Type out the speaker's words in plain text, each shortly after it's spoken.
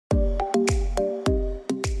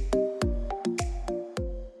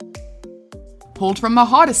Pulled from the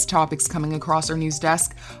hottest topics coming across our news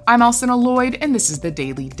desk, I'm Alcina Lloyd, and this is the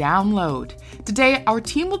Daily Download. Today, our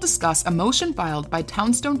team will discuss a motion filed by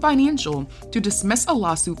Townstone Financial to dismiss a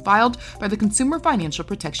lawsuit filed by the Consumer Financial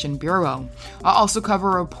Protection Bureau. I'll also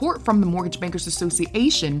cover a report from the Mortgage Bankers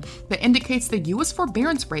Association that indicates the U.S.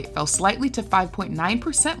 forbearance rate fell slightly to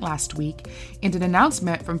 5.9% last week, and an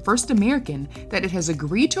announcement from First American that it has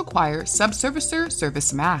agreed to acquire subservicer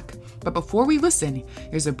ServiceMac. But before we listen,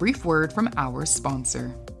 here's a brief word from our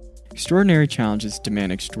sponsor. Extraordinary challenges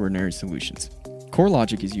demand extraordinary solutions.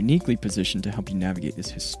 CoreLogic is uniquely positioned to help you navigate this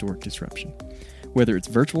historic disruption. Whether it's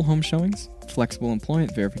virtual home showings, flexible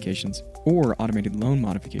employment verifications, or automated loan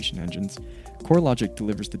modification engines, CoreLogic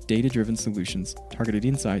delivers the data-driven solutions, targeted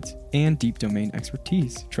insights, and deep domain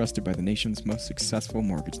expertise trusted by the nation's most successful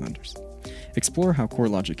mortgage lenders. Explore how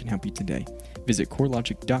CoreLogic can help you today. Visit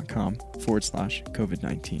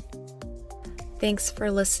corelogic.com/COVID-19. Thanks for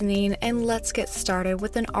listening, and let's get started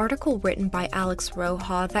with an article written by Alex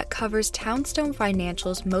Roja that covers Townstone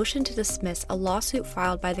Financial's motion to dismiss a lawsuit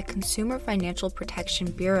filed by the Consumer Financial Protection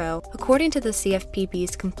Bureau. According to the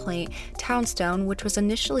CFPB's complaint, Townstone, which was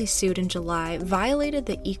initially sued in July, violated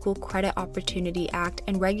the Equal Credit Opportunity Act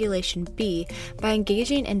and Regulation B by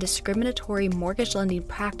engaging in discriminatory mortgage lending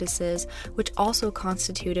practices, which also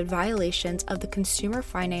constituted violations of the Consumer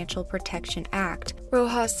Financial Protection Act.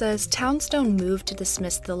 Roja says Townstone moved to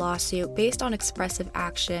dismiss the lawsuit based on expressive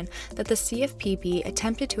action that the CFPB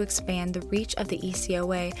attempted to expand the reach of the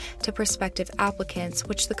ECOA to prospective applicants,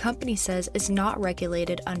 which the company says is not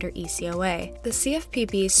regulated under ECOA. The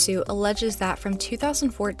CFPB's suit alleges that from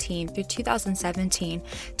 2014 through 2017,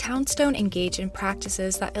 Townstone engaged in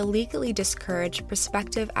practices that illegally discourage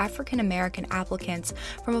prospective African American applicants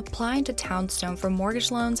from applying to Townstone for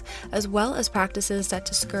mortgage loans, as well as practices that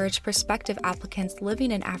discourage prospective applicants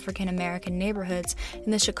living in African American neighborhoods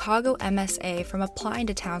in the Chicago MSA from applying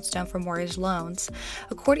to Townstone for mortgage loans.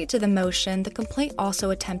 According to the motion, the complaint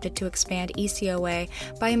also attempted to expand ECOA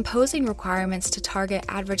by imposing requirements to target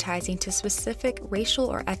advertising to specific racial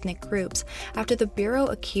or ethnic groups after the Bureau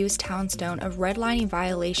accused Townstone of redlining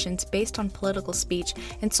violations based on political speech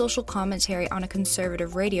and social commentary on a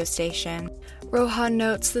conservative radio station. Roja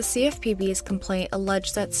notes the CFPB's complaint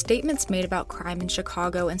alleged that statements made about crime in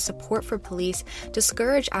Chicago and support for police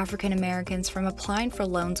discourage African Americans from applying for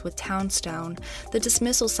loans with Townstone. The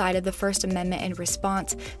dismissal cited the First Amendment in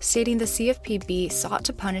response, stating the CFPB sought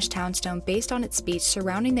to punish Townstone based on its speech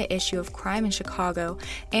surrounding the issue of crime in Chicago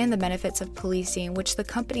and the benefits of policing, which the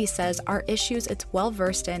company says are issues it's well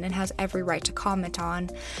versed in and has every right to comment on.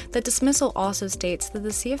 The dismissal also states that the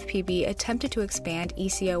CFPB attempted to expand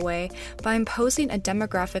ECOA by imposing a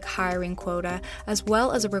demographic hiring quota as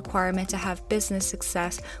well as a requirement to have business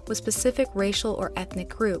success with specific racial or ethnic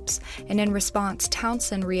groups, and in response,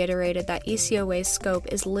 Townstone reiterated that ECOA's scope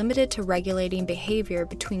is limited to regulating behavior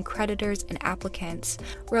between creditors and applicants.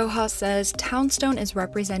 Roja says Townstone is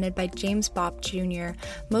represented by James Bopp Jr.,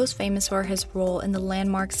 most famous for his role in the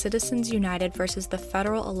landmark Citizens United versus the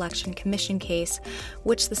Federal Election Commission case,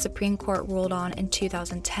 which the Supreme Court ruled on in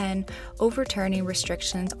 2010, overturning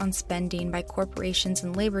restrictions on spending by corporations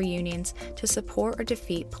and labor unions to support or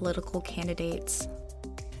defeat political candidates.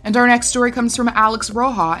 And our next story comes from Alex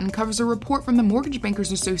Roja and covers a report from the Mortgage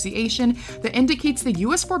Bankers Association that indicates the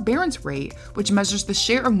U.S. forbearance rate, which measures the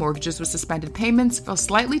share of mortgages with suspended payments, fell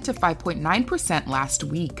slightly to 5.9% last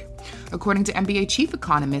week. According to MBA chief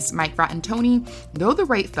economist Mike Frattantoni, though the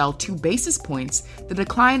rate fell 2 basis points, the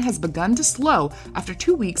decline has begun to slow after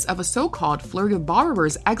 2 weeks of a so-called flurry of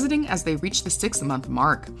borrowers exiting as they reached the 6-month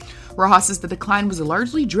mark. Rojas says the decline was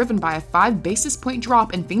largely driven by a 5 basis point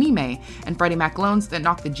drop in Fannie Mae and Freddie Mac loans that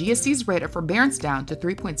knocked the GSE's rate of forbearance down to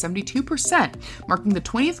 3.72%, marking the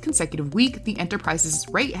 20th consecutive week the enterprise's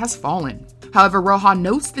rate has fallen. However, Roja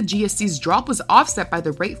notes the GSE's drop was offset by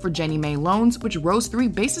the rate for Ginnie Mae loans, which rose 3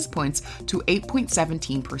 basis points to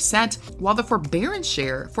 8.17%, while the forbearance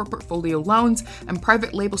share for portfolio loans and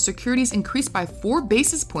private label securities increased by 4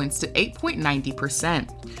 basis points to 8.90%.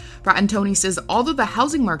 Frattantoni says although the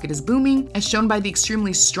housing market is booming, as shown by the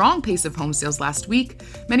extremely strong pace of home sales last week,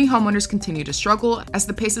 many homeowners continue to struggle as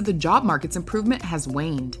the pace of the job market's improvement has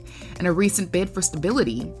waned. In a recent bid for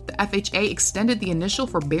stability, the FHA extended the initial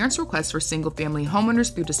forbearance request for single-family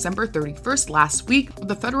homeowners through December 31st last week, with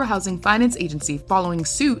the Federal Housing Finance Agency following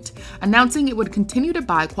suit, announcing it would continue to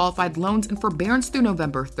buy qualified loans in forbearance through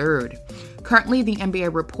November 3rd. Currently, the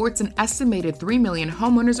MBA reports an estimated 3 million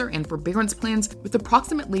homeowners are in forbearance plans, with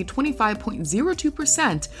approximately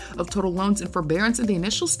 25.02% of total loans in forbearance in the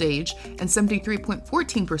initial stage and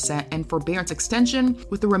 73.14% in forbearance extension,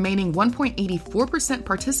 with the remaining 1.84%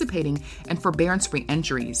 participating in forbearance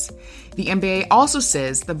re-entries. The MBA also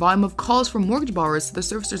says the volume of calls from mortgage borrowers to the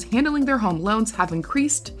servicers handling their home loans have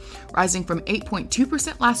increased, rising from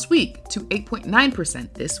 8.2% last week to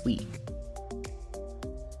 8.9% this week.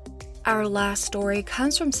 Our last story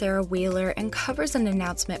comes from Sarah Wheeler and covers an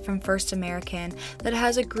announcement from First American that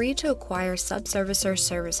has agreed to acquire subservicer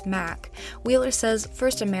ServiceMac. Wheeler says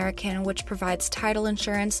First American, which provides title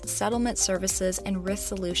insurance, settlement services, and risk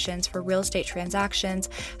solutions for real estate transactions,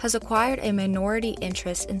 has acquired a minority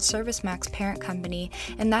interest in ServiceMac's parent company,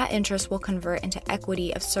 and that interest will convert into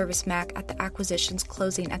equity of ServiceMac at the acquisition's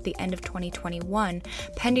closing at the end of 2021,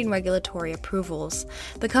 pending regulatory approvals.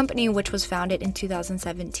 The company, which was founded in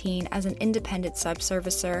 2017 as an independent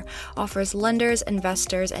subservicer, offers lenders,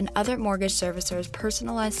 investors, and other mortgage servicers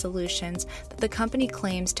personalized solutions that the company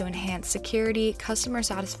claims to enhance security, customer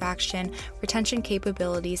satisfaction, retention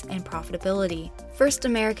capabilities, and profitability. First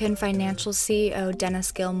American Financial CEO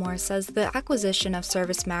Dennis Gilmore says the acquisition of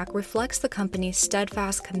ServiceMac reflects the company's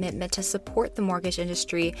steadfast commitment to support the mortgage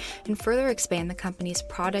industry and further expand the company's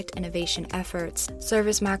product innovation efforts.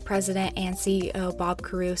 ServiceMac President and CEO Bob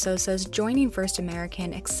Caruso says joining First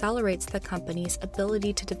American accelerates the company's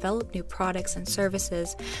ability to develop new products and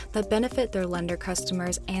services that benefit their lender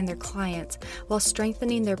customers and their clients, while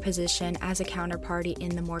strengthening their position as a counterparty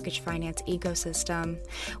in the mortgage finance ecosystem.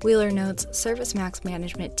 Wheeler notes ServiceMac's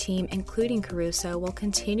management team, including Caruso, will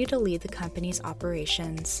continue to lead the company's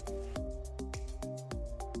operations.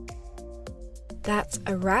 That's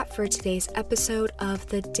a wrap for today's episode of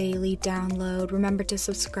the Daily Download. Remember to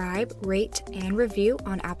subscribe, rate, and review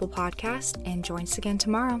on Apple Podcasts, and join us again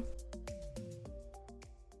tomorrow.